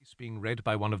being read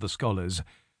by one of the scholars,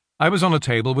 I was on a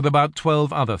table with about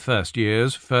 12 other first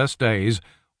years, first days,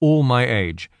 all my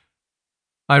age.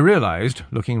 I realized,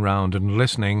 looking round and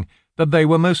listening, that they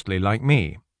were mostly like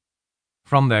me.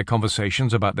 From their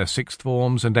conversations about their sixth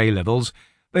forms and A-levels,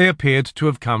 they appeared to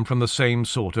have come from the same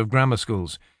sort of grammar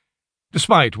schools.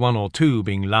 Despite one or two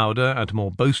being louder and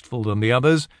more boastful than the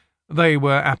others, they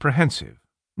were apprehensive,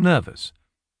 nervous.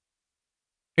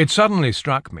 It suddenly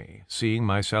struck me, seeing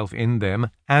myself in them,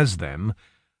 as them,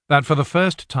 that for the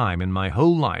first time in my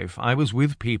whole life I was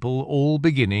with people all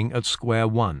beginning at square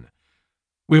one.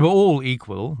 We were all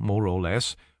equal, more or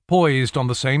less, poised on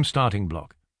the same starting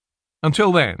block.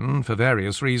 Until then, for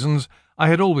various reasons, I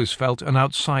had always felt an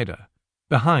outsider,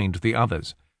 behind the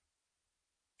others.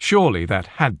 Surely that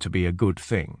had to be a good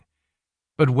thing.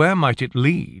 But where might it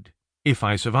lead, if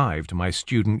I survived my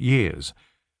student years?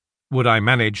 Would I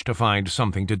manage to find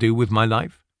something to do with my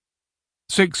life?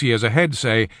 6 years ahead,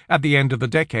 say, at the end of the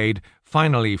decade,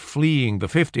 finally fleeing the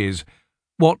 50s,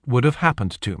 what would have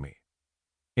happened to me?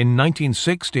 In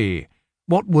 1960,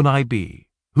 what would I be?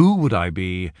 Who would I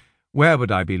be? Where would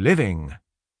I be living?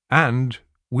 And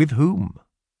with whom?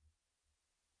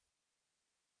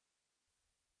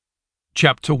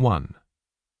 Chapter 1.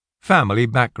 Family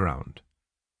Background.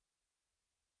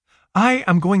 "I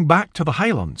am going back to the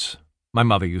Highlands," my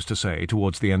mother used to say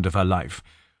towards the end of her life.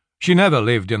 She never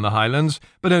lived in the Highlands,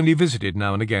 but only visited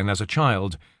now and again as a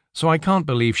child, so I can't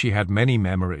believe she had many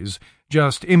memories,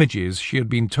 just images she had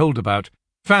been told about,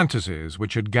 fantasies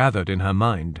which had gathered in her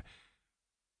mind.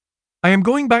 "I am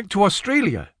going back to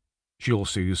Australia," she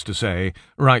also used to say,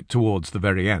 right towards the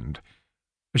very end.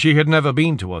 She had never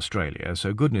been to Australia,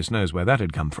 so goodness knows where that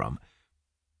had come from.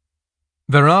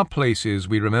 There are places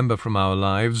we remember from our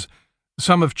lives.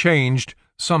 Some have changed,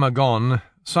 some are gone,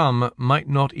 some might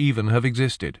not even have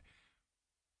existed.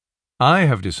 I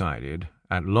have decided,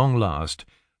 at long last,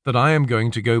 that I am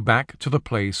going to go back to the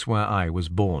place where I was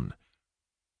born.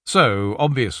 So,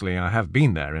 obviously, I have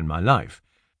been there in my life.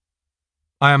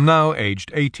 I am now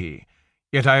aged 80,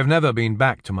 yet I have never been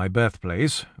back to my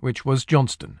birthplace, which was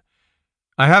Johnston.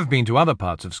 I have been to other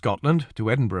parts of Scotland,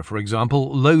 to Edinburgh, for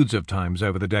example, loads of times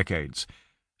over the decades.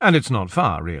 And it's not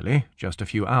far, really, just a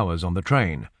few hours on the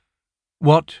train.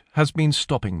 What has been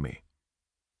stopping me?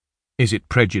 Is it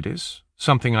prejudice,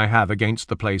 something I have against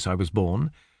the place I was born?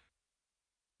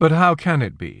 But how can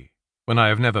it be, when I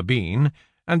have never been,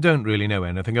 and don't really know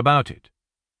anything about it?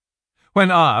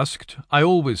 When asked, I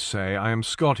always say I am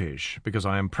Scottish, because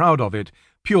I am proud of it,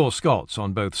 pure Scots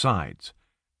on both sides.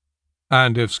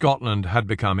 And if Scotland had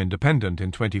become independent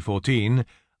in 2014,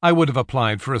 I would have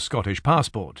applied for a Scottish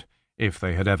passport, if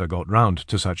they had ever got round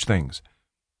to such things.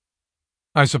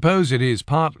 I suppose it is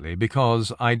partly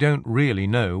because I don't really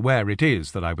know where it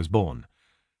is that I was born.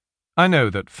 I know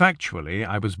that factually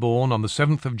I was born on the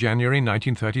 7th of January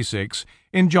 1936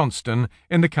 in Johnston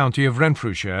in the county of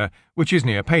Renfrewshire, which is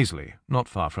near Paisley, not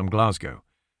far from Glasgow.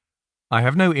 I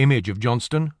have no image of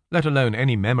Johnston, let alone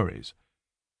any memories.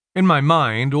 In my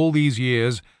mind, all these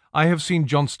years, I have seen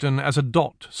Johnston as a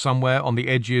dot somewhere on the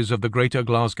edges of the greater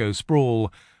Glasgow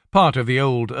sprawl, part of the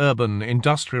old urban,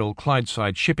 industrial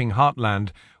Clydeside shipping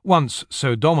heartland, once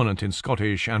so dominant in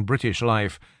Scottish and British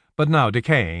life, but now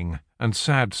decaying and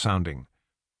sad-sounding.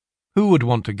 Who would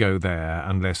want to go there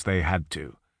unless they had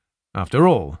to? After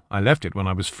all, I left it when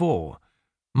I was 4.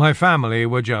 My family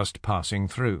were just passing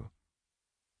through.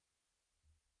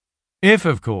 If,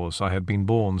 of course, I had been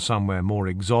born somewhere more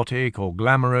exotic or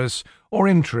glamorous or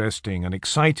interesting and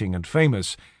exciting and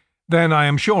famous, then I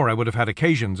am sure I would have had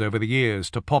occasions over the years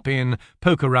to pop in,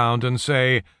 poke around and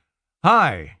say,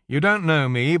 "Hi, you don't know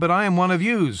me, but I am one of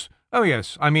yous. Oh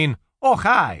yes, I mean, oh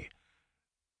hi."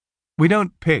 We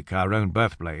don't pick our own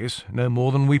birthplace, no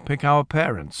more than we pick our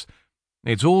parents.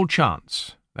 It's all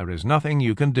chance. There is nothing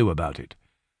you can do about it.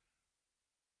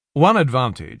 One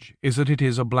advantage is that it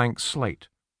is a blank slate.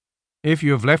 If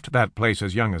you have left that place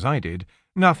as young as I did,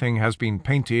 nothing has been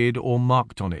painted or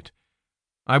marked on it.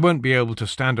 I won't be able to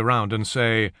stand around and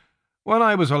say, "When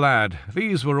I was a lad,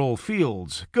 these were all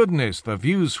fields. Goodness, the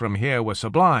views from here were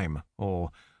sublime." Or,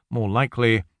 more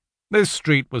likely, "This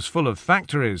street was full of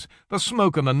factories. The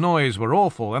smoke and the noise were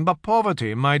awful, and the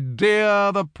poverty, my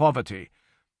dear, the poverty."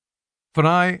 For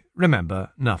I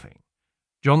remember nothing.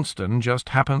 Johnston just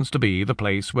happens to be the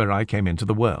place where I came into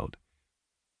the world.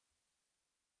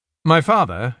 My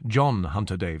father, John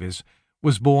Hunter Davies,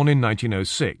 was born in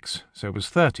 1906, so was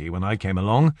 30 when I came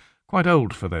along, quite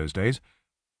old for those days.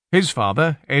 His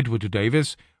father, Edward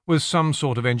Davies, was some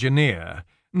sort of engineer,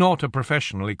 not a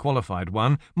professionally qualified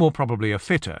one, more probably a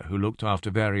fitter who looked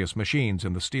after various machines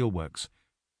in the steelworks.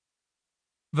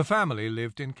 The family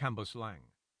lived in Cambuslang.